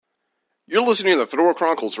You're listening to the Fedora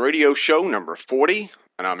Chronicles radio show number 40,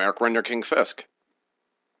 and I'm Eric Render King Fisk.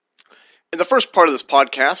 In the first part of this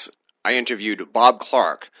podcast, I interviewed Bob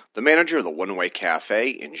Clark, the manager of the One Way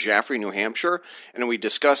Cafe in Jaffrey, New Hampshire, and we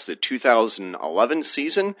discussed the 2011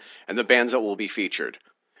 season and the bands that will be featured.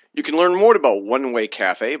 You can learn more about One Way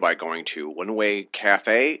Cafe by going to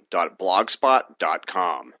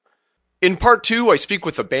onewaycafe.blogspot.com. In part 2, I speak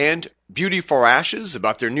with the band Beauty for Ashes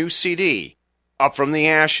about their new CD, Up From the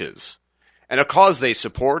Ashes, and a cause they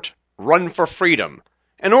support, Run for Freedom,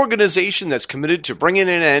 an organization that's committed to bringing an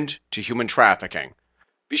end to human trafficking.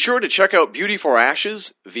 Be sure to check out Beauty for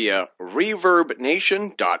Ashes via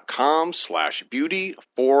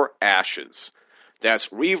reverbnation.com/beauty4ashes. That's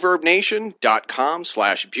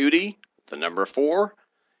reverbnation.com/beauty, the number 4,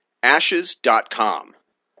 ashes.com.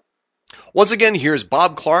 Once again, here's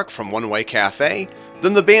Bob Clark from One Way Cafe,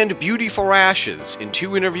 then the band Beauty for Ashes in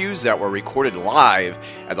 2 interviews that were recorded live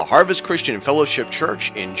at the Harvest Christian Fellowship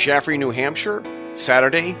Church in Jaffrey, New Hampshire,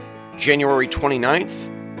 Saturday, January 29th,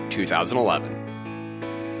 2011.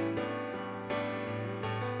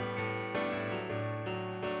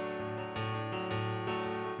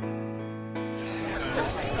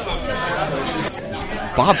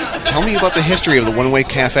 Bob, tell me about the history of the One Way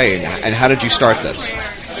Cafe and how did you start this?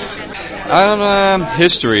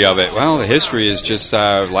 History of it. Well, the history is just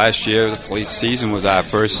last year, this season was our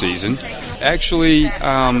first season. Actually,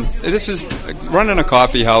 this is running a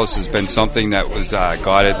coffee house has been something that was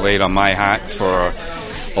God had laid on my heart for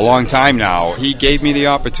a long time now. He gave me the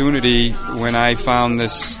opportunity when I found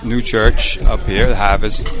this new church up here, the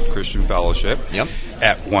Harvest Christian Fellowship,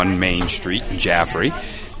 at 1 Main Street in Jaffrey.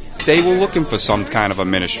 They were looking for some kind of a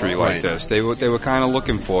ministry like this. They were kind of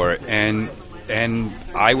looking for it, and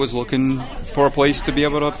I was looking for a place to be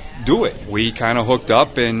able to do it. We kind of hooked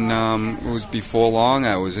up, and it was before long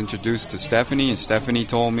I was introduced to Stephanie, and Stephanie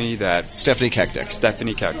told me that... Stephanie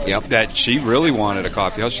Kekdick. Yep. That she really wanted a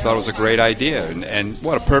coffee house. She thought it was a great idea, and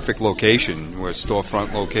what a perfect location. We're a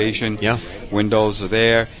storefront location. Yeah. Windows are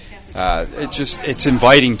there. It's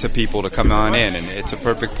inviting to people to come on in, and it's a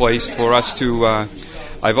perfect place for us to...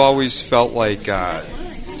 I've always felt like the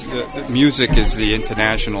music is the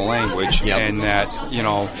international language, and that,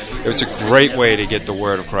 it's a great way to get the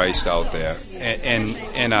word of Christ out there, and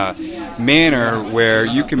in a manner where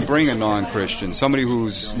you can bring a non-Christian, somebody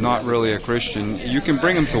who's not really a Christian, you can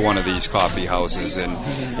bring them to one of these coffee houses, and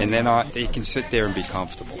they can sit there and be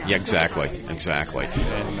comfortable. Yeah, exactly. And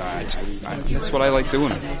that's what I like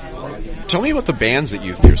doing. Tell me about the bands that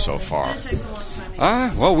you've used so far.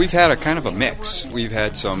 Well, we've had a kind of a mix. We've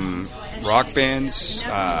had some rock bands,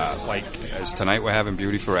 like as tonight we're having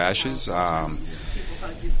Beauty for Ashes.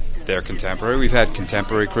 They're contemporary. We've had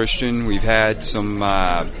contemporary Christian. We've had some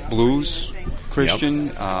blues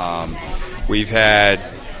Christian. We've had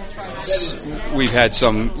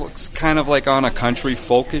some kind of like on a country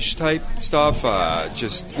folkish type stuff.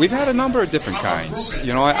 We've had a number of different kinds.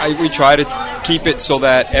 We try to keep it so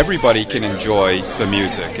that everybody can enjoy the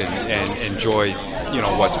music and enjoy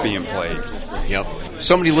what's being played. Yep.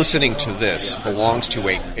 Somebody listening to this belongs to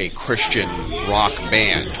a Christian rock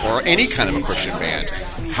band or any kind of a Christian band.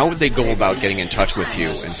 How would they go about getting in touch with you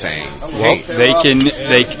and saying, hey? Well, they can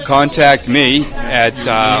contact me at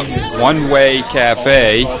One Way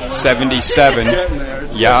Cafe 77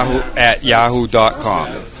 at yahoo.com.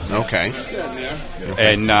 Okay.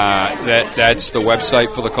 And that's the website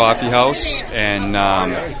for the coffee house, and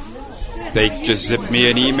they just zip me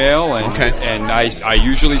an email, and I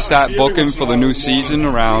usually start booking for the new season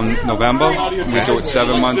around November. We do it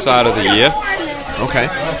 7 months out of the year. Okay.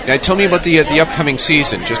 Now tell me about the upcoming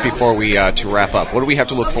season, just before we to wrap up. What do we have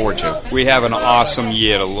to look forward to? We have an awesome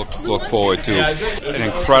year to look forward to. An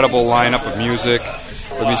incredible lineup of music.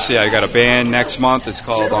 Let me see, I got a band next month. It's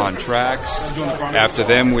called On Tracks. After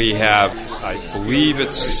them, we have, I believe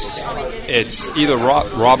it's either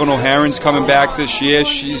Robin O'Haron's coming back this year.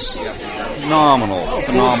 She's phenomenal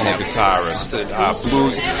guitarist,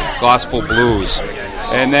 gospel blues.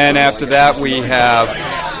 And then after that, we have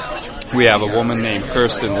a woman named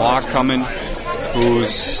Kirsten Locke coming,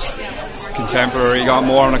 who's contemporary, got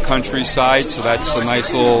more on the countryside, so that's a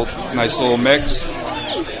nice little mix.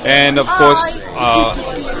 And of course,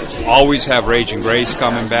 always have Raging Grace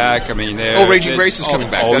coming back. I mean, Raging Grace is coming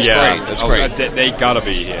back. That's great. That's great. They gotta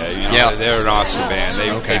be here. They're an awesome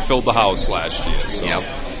band. They filled the house last year. So. Yep.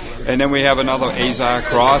 And then we have another Azar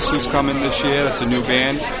Cross who's coming this year. That's a new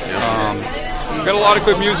band. We've got a lot of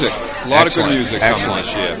good music. A lot of good music coming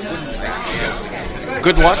this year.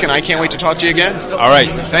 Good luck, and I can't wait to talk to you again. All right.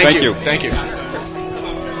 Thank you. Thank you.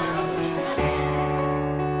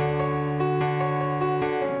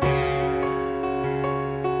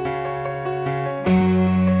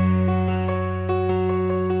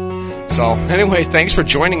 So anyway, thanks for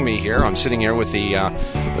joining me here. I'm sitting here with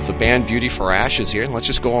the band Beauty for Ashes here. Let's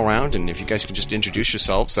just go around, and if you guys could just introduce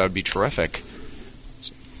yourselves, that would be terrific.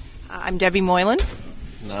 I'm Debbie Moylan.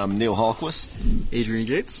 I'm Neil Hallquist. Adrian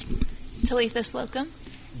Gates. Talitha Slocum.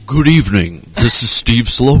 Good evening. This is Steve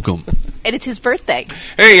Slocum. And it's his birthday.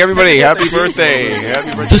 Hey, everybody, happy birthday.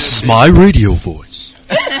 Happy birthday. This is my radio voice.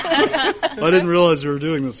 I didn't realize we were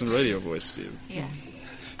doing this in radio voice, Steve. Yeah.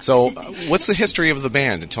 So, what's the history of the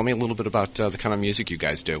band? And tell me a little bit about the kind of music you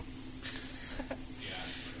guys do.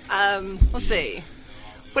 Let's see.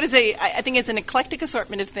 What is I think it's an eclectic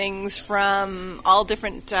assortment of things from all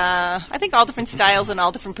different styles and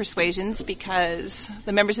all different persuasions, because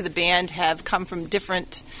the members of the band have come from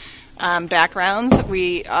different backgrounds.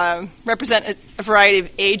 We represent a variety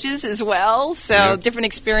of ages as well, so different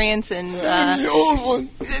experience. And I'm the old one.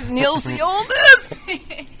 Neil's the oldest.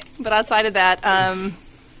 But outside of that,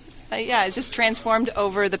 it just transformed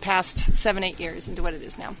over the past 7-8 years into what it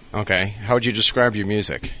is now. Okay. How would you describe your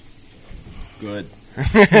music? Good.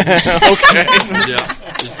 Okay. Yeah.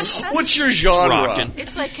 What's your genre? Rockin'.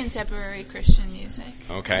 It's like contemporary Christian music.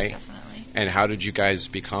 Okay. Most definitely. And how did you guys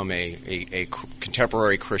become a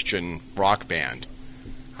contemporary Christian rock band?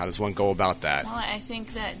 How does one go about that? Well, I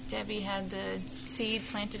think that Debbie had the seed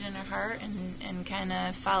planted in her heart and kind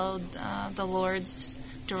of followed the Lord's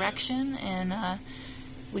direction, and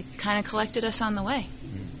we kind of collected us on the way.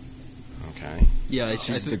 Okay. Yeah,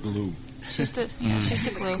 She's the glue. She's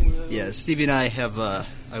the glue. Yeah, Stevie and I have, I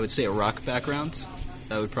would say, a rock background.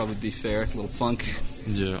 That would probably be fair. A little funk,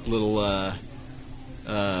 Yeah. little,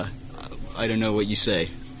 I don't know what you say.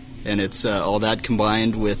 And it's all that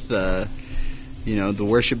combined with, the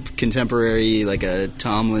worship contemporary, like a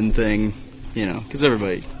Tomlin thing, because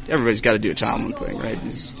everybody's got to do a Tomlin thing, right?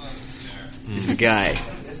 He's the guy.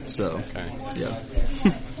 So, yeah.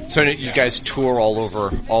 So you guys tour all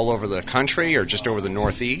over the country, or just over the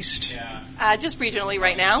Northeast? Just regionally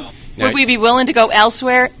right now. Now- Would we be willing to go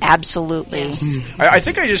elsewhere? Absolutely. Yes. I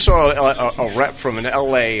think I just saw a rep from an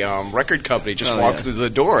L.A. Record company just walk through the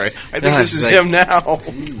door. I think this is him now.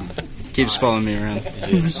 Keeps following me around.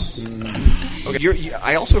 Okay.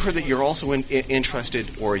 I also heard that you're also interested,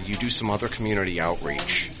 or you do some other community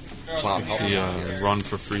outreach. Bob, help me out here. The Run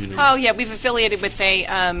for Freedom. Oh, yeah, we've affiliated with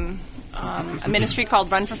a ministry called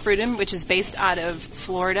Run for Freedom, which is based out of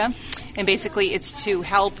Florida. And basically it's to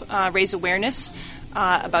help raise awareness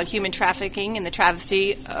about human trafficking and the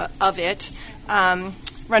travesty of it. Run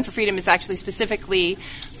for Freedom is actually specifically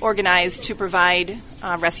organized to provide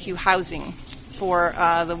rescue housing for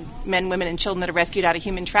the men, women, and children that are rescued out of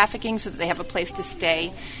human trafficking, so that they have a place to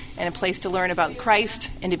stay and a place to learn about Christ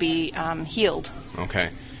and to be healed.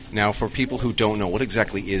 Okay. Now, for people who don't know, what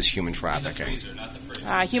exactly is human trafficking?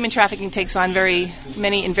 Human trafficking takes on very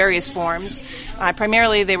many and various forms.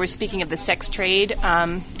 Primarily, they were speaking of the sex trade,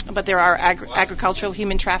 but there are agricultural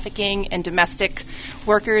human trafficking and domestic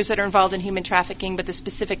workers that are involved in human trafficking, but the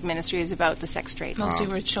specific ministry is about the sex trade. Mostly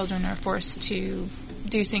where children are forced to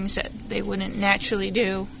do things that they wouldn't naturally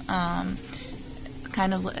do,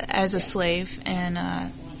 kind of as a slave,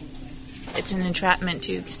 and it's an entrapment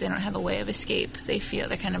too, because they don't have a way of escape. They feel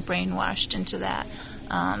they're kind of brainwashed into that.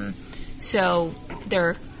 So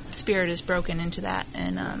their spirit is broken into that,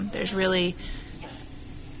 and there's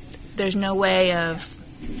no way of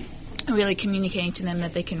really communicating to them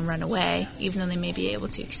that they can run away, even though they may be able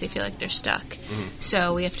to, because they feel like they're stuck. Mm-hmm.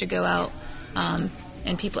 So we have to go out,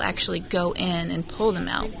 and people actually go in and pull them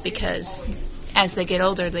out, because as they get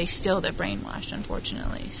older, they're brainwashed,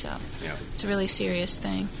 unfortunately. So it's a really serious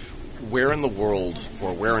thing. Where in the world,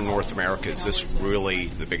 or where in North America, is this really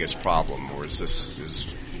the biggest problem, or is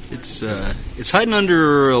this? It's hiding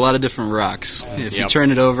under a lot of different rocks. If you turn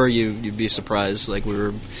it over, you'd be surprised. Like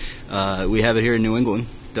we have it here in New England,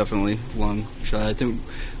 definitely long shot. I think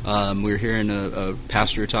we were hearing a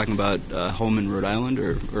pastor talking about a home in Rhode Island,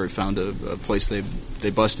 or found a place they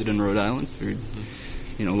busted in Rhode Island for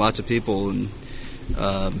lots of people. And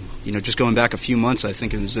just going back a few months, I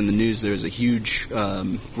think it was in the news, there was a huge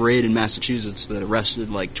raid in Massachusetts that arrested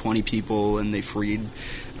like 20 people, and they freed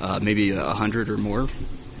maybe 100 or more,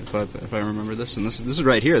 if I remember this. And this is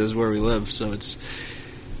right here. This is where we live. So it's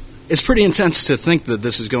pretty intense to think that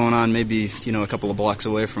this is going on maybe a couple of blocks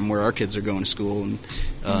away from where our kids are going to school, and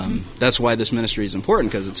that's why this ministry is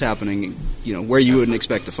important, because it's happening where you wouldn't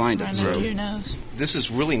expect to find it. Right under your nose. This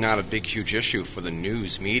is really not a big, huge issue for the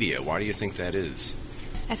news media. Why do you think that is?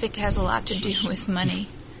 I think it has a lot to do with money.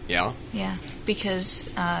 Yeah? Yeah, because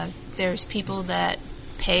there's people that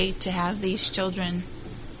pay to have these children,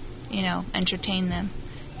 entertain them,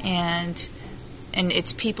 and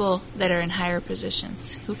it's people that are in higher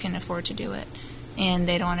positions who can afford to do it. and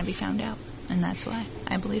they don't want to be found out. And that's why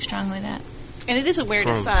I believe strongly that. And it is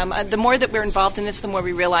awareness. The more that we're involved in this, the more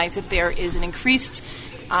we realize that there is an increased,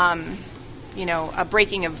 a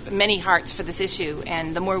breaking of many hearts for this issue.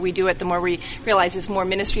 And the more we do it, the more we realize there's more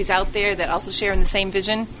ministries out there that also share in the same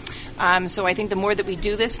vision. So I think the more that we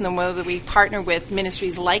do this and the more that we partner with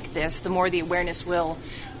ministries like this, the more the awareness will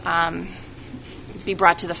be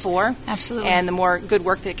brought to the fore. Absolutely. And the more good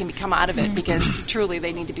work that can come out of it, because truly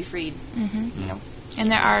they need to be freed. And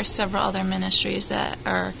there are several other ministries that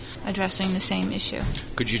are addressing the same issue.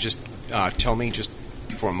 Could you just tell me, just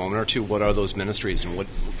for a moment or two, what are those ministries and what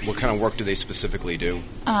kind of work do they specifically do?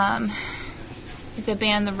 The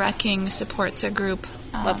band The Wrecking supports a group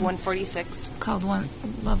Love 146. Called Love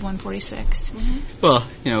 146. Well,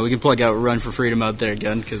 we can plug out Run for Freedom out there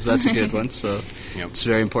again, because that's a good one. So It's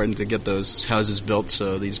very important to get those houses built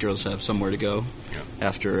so these girls have somewhere to go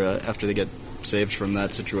after they get saved from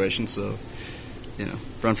that situation. So,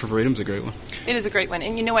 Run for Freedom's a great one. It is a great one.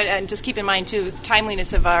 And you know what, and just keep in mind, too,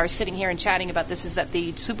 timeliness of our sitting here and chatting about this is that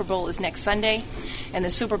the Super Bowl is next Sunday, and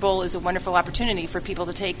the Super Bowl is a wonderful opportunity for people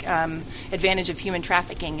to take advantage of human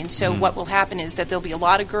trafficking. And so what will happen is that there'll be a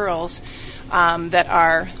lot of girls that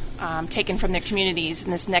are taken from their communities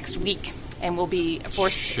in this next week and will be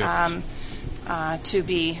forced to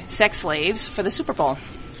be sex slaves for the Super Bowl.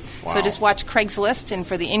 Wow. So just watch Craigslist and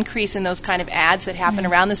for the increase in those kind of ads that happen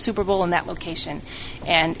around the Super Bowl in that location.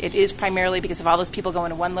 And it is primarily because of all those people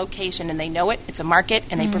going to one location and they know it, it's a market,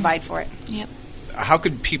 and they provide for it. Yep. How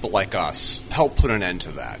could people like us help put an end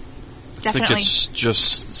to that? Definitely. I think it's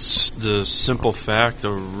just the simple fact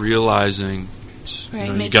of realizing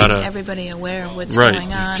making everybody aware of what's going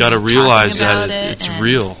on. You got to realize that it's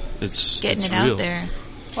real. It's getting it real out there.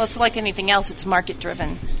 Well, it's like anything else, it's market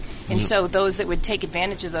driven. And so those that would take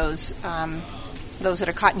advantage of those that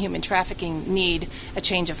are caught in human trafficking need a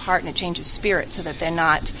change of heart and a change of spirit so that they're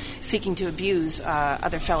not seeking to abuse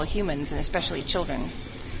other fellow humans, and especially children.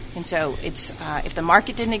 And so it's if the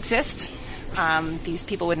market didn't exist, these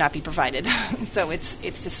people would not be provided. So it's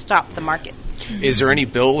to stop the market. Is there any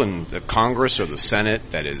bill in the Congress or the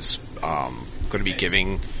Senate that is going to be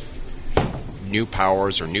giving new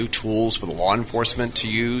powers or new tools for the law enforcement to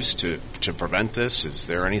use to prevent this? Is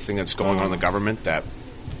there anything that's going on in the government that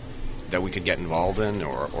we could get involved in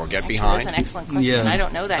or get behind? That's an excellent question. Yeah. I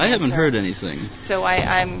don't know that. I haven't answer. heard anything. So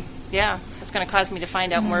it's going to cause me to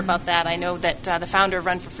find out more about that. I know that the founder of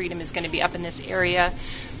Run for Freedom is going to be up in this area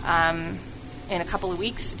in a couple of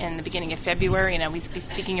weeks, in the beginning of February, and he's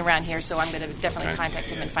speaking around here, so I'm going to definitely contact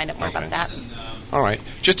him and find out more about that. All right.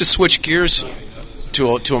 Just to switch gears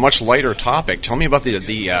to a much lighter topic, tell me about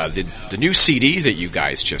the new CD that you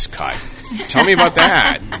guys just cut. Tell me about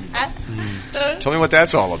that. Tell me what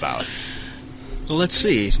that's all about. Well, let's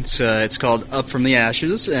see. It's called Up From the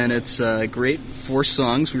Ashes, and it's great 4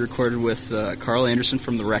 songs we recorded with Carl Anderson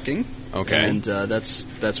from The Wrecking. Okay. And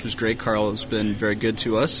that was great. Carl has been very good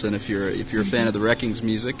to us, and if you're a fan of The Wrecking's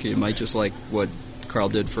music, you might just like what Carl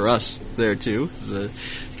did for us there too. It's a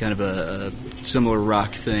kind of a similar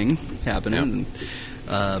rock thing happening.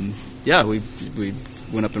 And, we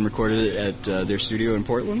went up and recorded it at their studio in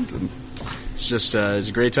Portland, and it's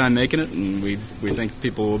a great time making it, and we think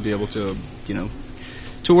people will be able to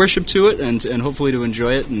to worship to it and hopefully to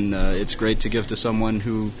enjoy it, and it's great to give to someone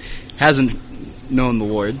who hasn't known the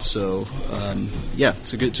Lord. So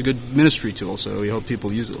it's a good ministry tool. So we hope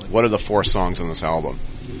people use it. What are the 4 songs on this album?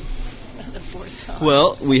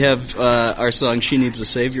 Well, we have our song "She Needs a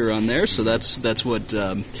Savior" on there, so that's what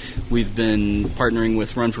we've been partnering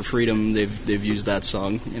with Run for Freedom. They've used that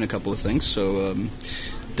song in a couple of things, so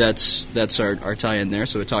that's our tie-in there.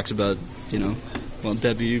 So it talks about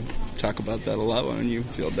Debbie, you talk about that a lot when you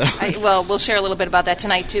feel that. We'll share a little bit about that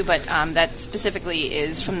tonight too, but that specifically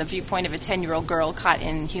is from the viewpoint of a 10-year-old girl caught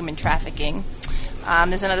in human trafficking.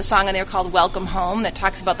 There's another song on there called Welcome Home that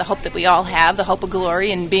talks about the hope that we all have, the hope of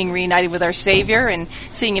glory and being reunited with our Savior and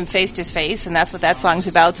seeing Him face to face, and that's what that song's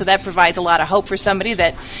about. So that provides a lot of hope for somebody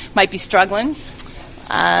that might be struggling.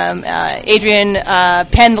 Adrian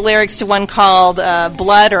penned the lyrics to one called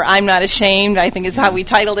Blood or I'm Not Ashamed, I think is how we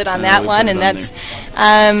titled it on that one, and that's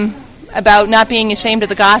about not being ashamed of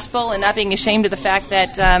the gospel and not being ashamed of the fact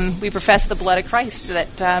that we profess the blood of Christ,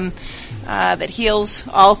 that heals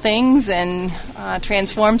all things and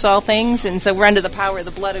transforms all things, and so we're under the power of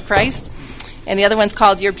the blood of Christ. And the other one's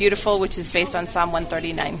called You're Beautiful, which is based on Psalm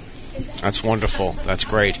 139. That's wonderful. That's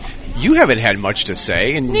great. You haven't had much to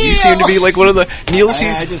say, and you seem to be like one of the...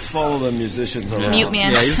 I just follow the musicians around. Mute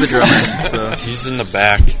man. Yeah, he's the drummer. So. He's in the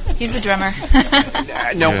back. He's the drummer.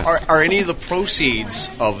 Now, are any of the proceeds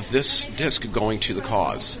of this disc going to the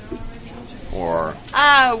cause? or?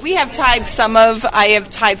 I have tied some of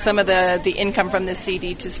the income from this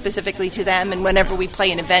CD specifically to them, and whenever we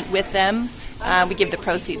play an event with them, we give the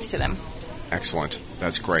proceeds to them. Excellent.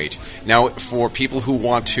 That's great. Now, for people who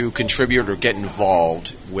want to contribute or get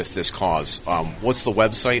involved with this cause, what's the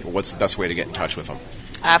website, or what's the best way to get in touch with them?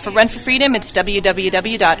 For Run for Freedom, it's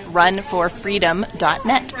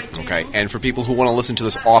www.runforfreedom.net. Okay. And for people who want to listen to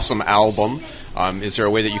this awesome album, is there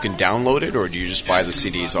a way that you can download it, or do you just buy the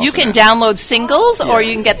CDs off? You can download singles, or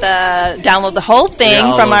you can download the whole thing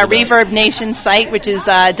from our Reverb Nation site, which is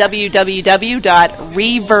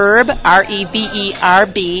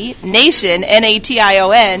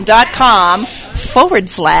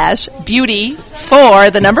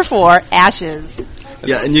ashes.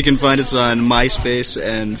 And you can find us on MySpace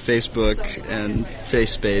and Facebook and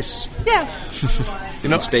FaceSpace. Yeah.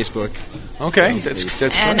 Facebook. Okay, that's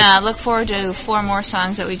great. And look forward to 4 more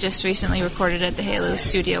songs that we just recently recorded at the Halo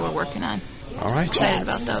studio we're working on. All right. Excited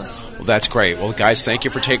about those. Well, that's great. Well, guys, thank you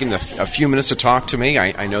for taking a few minutes to talk to me.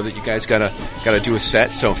 I know that you guys gotta do a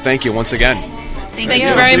set, so thank you once again. Thank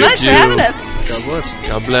you very much for having us. God bless.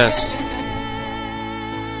 God bless.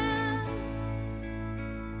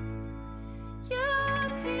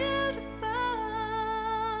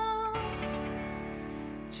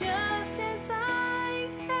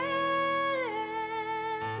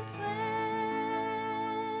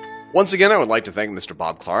 Once again, I would like to thank Mr.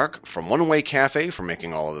 Bob Clark from One Way Cafe for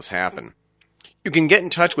making all of this happen. You can get in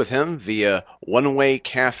touch with him via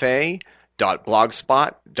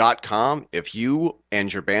onewaycafe.blogspot.com if you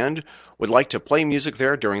and your band would like to play music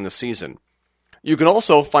there during the season. You can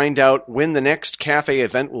also find out when the next cafe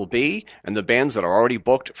event will be and the bands that are already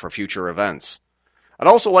booked for future events. I'd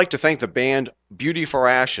also like to thank the band Beauty for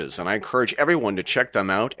Ashes, and I encourage everyone to check them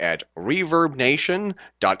out at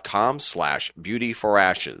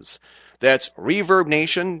reverbnation.com/beautyforashes. That's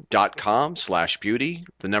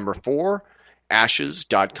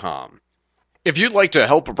reverbnation.com/beauty4ashes.com. If you'd like to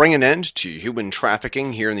help bring an end to human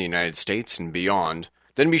trafficking here in the United States and beyond,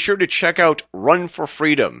 then be sure to check out Run for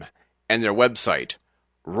Freedom and their website,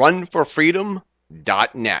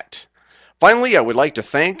 runforfreedom.net. Finally, I would like to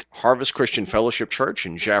thank Harvest Christian Fellowship Church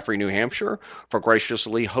in Jaffrey, New Hampshire, for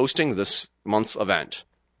graciously hosting this month's event.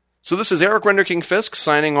 So this is Eric Renderking Fisk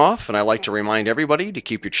signing off, and I'd like to remind everybody to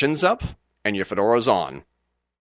keep your chins up and your fedoras on.